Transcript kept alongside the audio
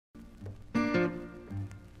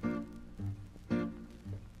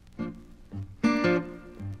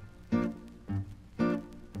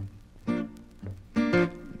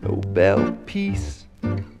Nobel Peace,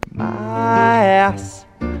 my ass.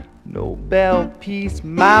 Nobel Peace,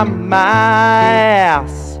 my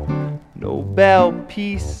ass. Nobel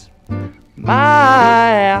Peace, my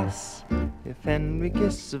ass. If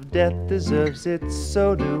Enriquez of death deserves it,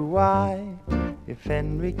 so do I. If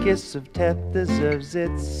Enriquez of death deserves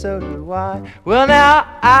it, so do I. Well,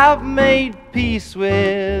 now I've made peace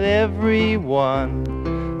with everyone.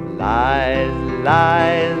 Lies,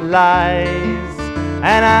 lies, lies.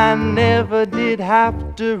 And I never did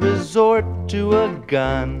have to resort to a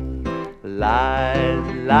gun. Lies,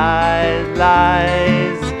 lies,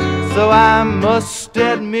 lies. So I must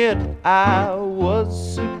admit I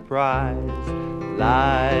was surprised.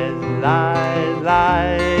 Lies, lies,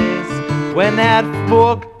 lies. When that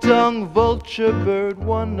fork-tongued vulture bird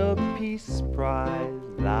won a peace prize.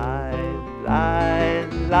 Lies,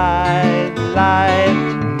 lies, lies,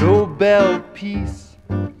 lies. Nobel Peace,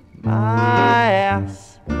 my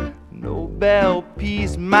ass. Nobel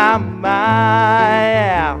Peace, my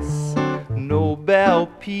ass. Nobel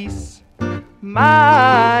Peace,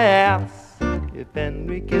 my ass. If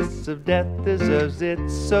Enriquez of death deserves it,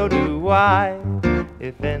 so do I.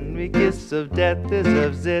 If Enriquez of death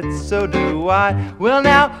deserves it, so do I. Well,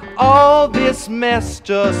 now all this mess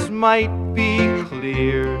just might be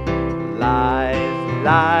cleared. Lies,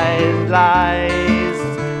 lies, lies.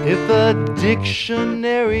 If a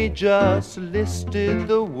dictionary just listed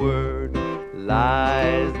the word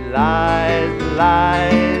lies, lies,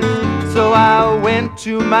 lies. So I went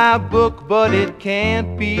to my book, but it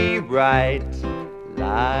can't be right.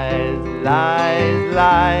 Lies, lies,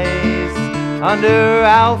 lies. Under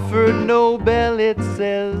Alfred Nobel it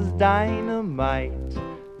says dynamite.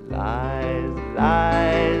 Lies,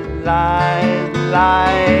 lies, lies,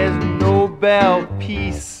 lies. Nobel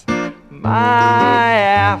Peace, my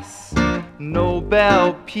ass.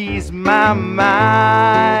 Nobel Peace, my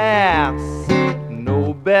ass.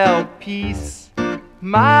 Nobel Peace,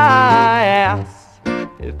 my ass.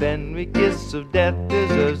 If Enriquez of death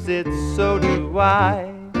deserves it, so do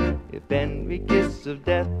I. If Enriquez of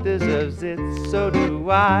death deserves it, so do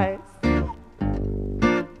I.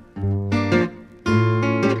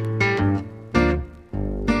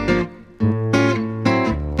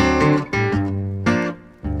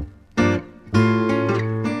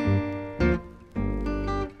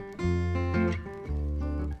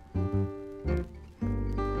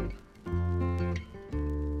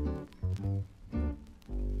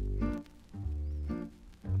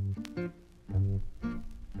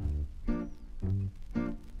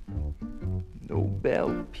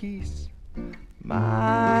 Nobel Peace,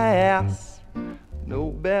 my ass.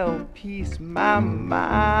 Nobel Peace,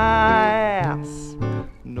 my ass.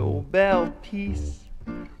 Nobel Peace,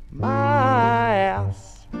 my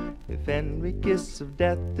ass. If Enriquez of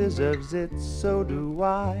death deserves it, so do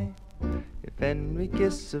I. If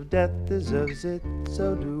Enriquez of death deserves it,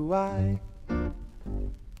 so do I.